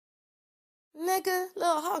Nigga,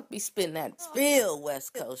 Lil Hawk be spitting that real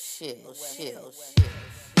West Coast shit.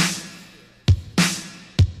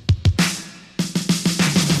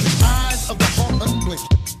 Eyes of the Hawk unblink.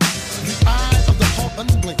 The eyes of the Hawk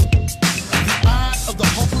unblink. The eyes of the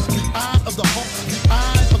Hawk. The eyes of the Hawk. The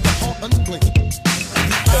eyes of the Hawk unblink.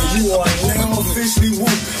 And you are now officially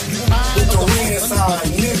whooped with the red side,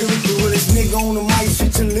 nigga. The realest nigga on the mic,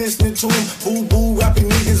 shit you listening to him. Boo boo rapping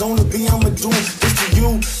niggas on the beat, I'ma do him. This to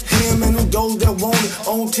you, him and them those that want it.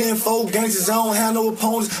 On 10-4 gangsters, I don't have no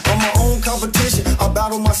opponents. I'm my own competition, I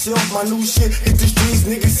battle myself. My new shit hit the streets,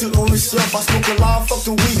 niggas sitting on the shelf. I smoke a lot of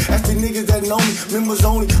fucking weed, ask the niggas that know me, members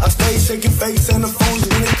only. I stay shaking face and the phones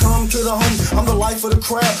when it come to the homies. I'm the life of the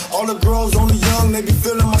crowd, all the girls on the young, they be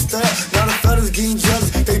feeling my style. Now the fellas getting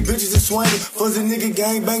jealous, they bitches is swinging. Fuzzy nigga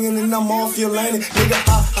gang banging and I'm off your lane. Nigga,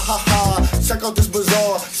 ha ha ha ha, check out this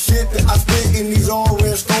bizarre shit that I spit in these all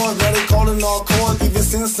red stores. Now they calling all cars, even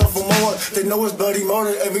send some for more. They know it's bloody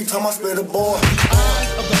murder every time I spit a bar.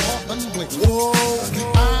 Eyes of the Hawk unblink. Whoa,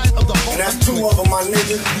 Eyes of the Hawk. and that's two of them, my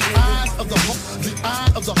nigga. Eyes of the Hawk. The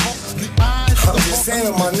eyes of the Hawk. The eyes of I'm the just Hawk.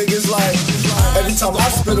 saying, my niggas like every time I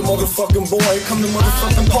spit a motherfucking boy, here come the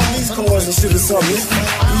motherfucking police cars and shit or something.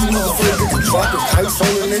 These motherfuckers get to dropping kites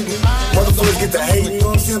on the nigga. Motherfuckers get to hate, you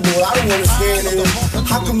know what I'm saying? But I don't understand it.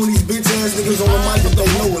 How come when these bitch ass niggas on the mic that they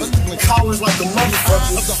know it? Cowards like a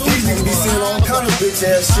motherfucker. These niggas be saying all kind of bitch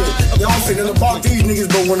ass shit. Y'all say nothing about these niggas,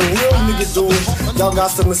 but when the real niggas do it, y'all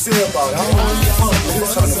got something to say about it. I don't know what the fuck, nigga.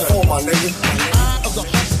 It's trying to fall, my nigga.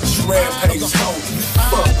 Rampage,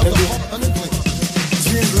 fuck, nigga.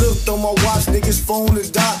 Just looked on my watch, niggas phone to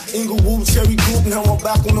die. Inglewood, cherry coupe, now I'm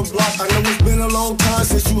back on the block. I know it's been a long time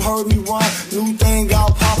since you heard me rhyme. New thing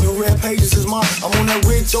out poppin', red pages is mine. I'm on that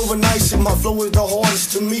rich overnight shit, my flow is the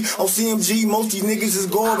hardest to me. On CMG, most these niggas is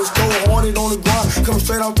garbage, cold-hearted on the grind, come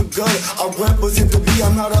straight out the gutter. I represent the B,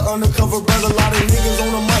 I'm not an undercover brother. A lot of niggas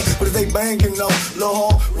on the mic, but if they bangin' though, Lil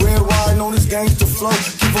Hawk, red riding on this gangsta flow.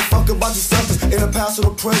 Give a fuck about your suckers in the past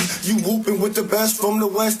or the present. You whooping with the best from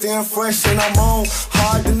the West End, fresh, and I'm on.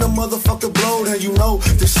 Hard than the motherfucker blow, and you know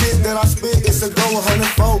the shit that I spit, it's a go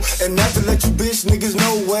 100-fold. And not to let you bitch niggas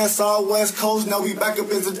know, West Side, West Coast, now we back up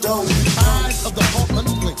in the dough. Eyes of the Hawk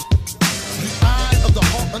unblink. Eyes of the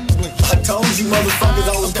Hawk unblink. I told you motherfuckers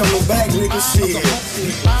I was coming back, nigga, shit.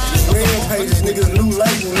 Red pages, niggas, new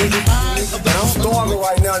label, nigga. And I'm starving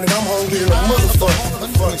right now, nigga, I'm hungry than a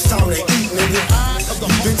motherfucker. It's time to eat, nigga. You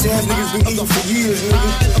bitch ass niggas been eating for years, nigga.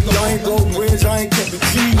 Y'all ain't broke bread, y'all ain't kept it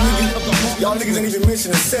cheap, nigga. Y'all niggas ain't even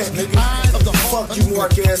mention the set, nigga. Fuck you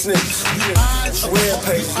mark ass niggas. Red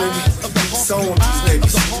pages, nigga. Sold these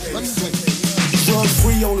niggas. Drugs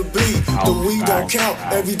free on the beat, the weed don't count.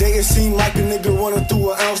 Every day it seem like a nigga running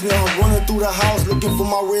through an ounce. Now I'm running through the house looking for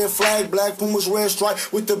my red flag. Black Pumas, red stripe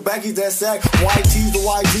with the baggies that sack. White tees, the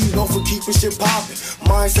YGs known for keeping shit poppin'.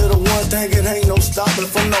 Mindset of one thing, it ain't no stopping.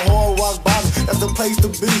 From the hard rock bottom, that's the place to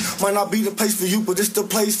be. Might not be the place for you, but it's the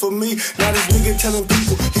place for me. Now this nigga telling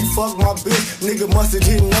people he fucked my bitch. Nigga musta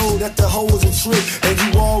didn't know that the hoe was a trick. And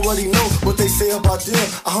you already know what they say about them.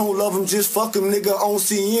 I don't love them, just fuck them, nigga on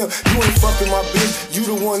CM. You ain't fucking my bitch, you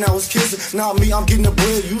the one that was kissing. Nah, me, I'm getting the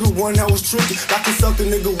bread, you the one that was tricking. Like a sucker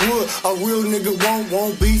nigga would, a real nigga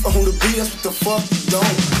won't beef on the beat, that's what the fuck you don't.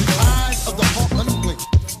 Eyes of the Hawk unblink.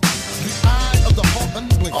 Eyes of the Hawk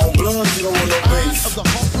unblink. On blood, you don't want no beef. Of the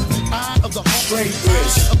Hawk. Eyes of the Hawk. Straight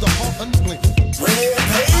bitch. Of the Hawk unblink. Red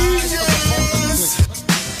pages.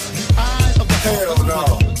 Eyes of the Hell no.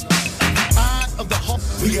 Eyes of the Hawk.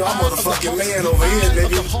 We got our motherfucking man over here, Of the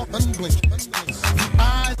nigga. Hawk unblink.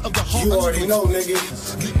 Eyes of the Hawk. You already know, nigga.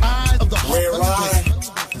 Eyes of the Hawk Red unblink. ride.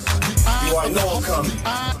 You already know I'm coming.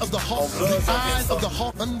 Eyes of the Hawk. On blood, Eyes of the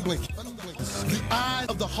Hawk unblink. Eyes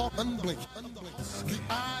of the Hawk unblink.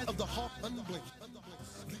 Eyes of the Hawk unblink.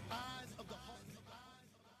 Eyes of the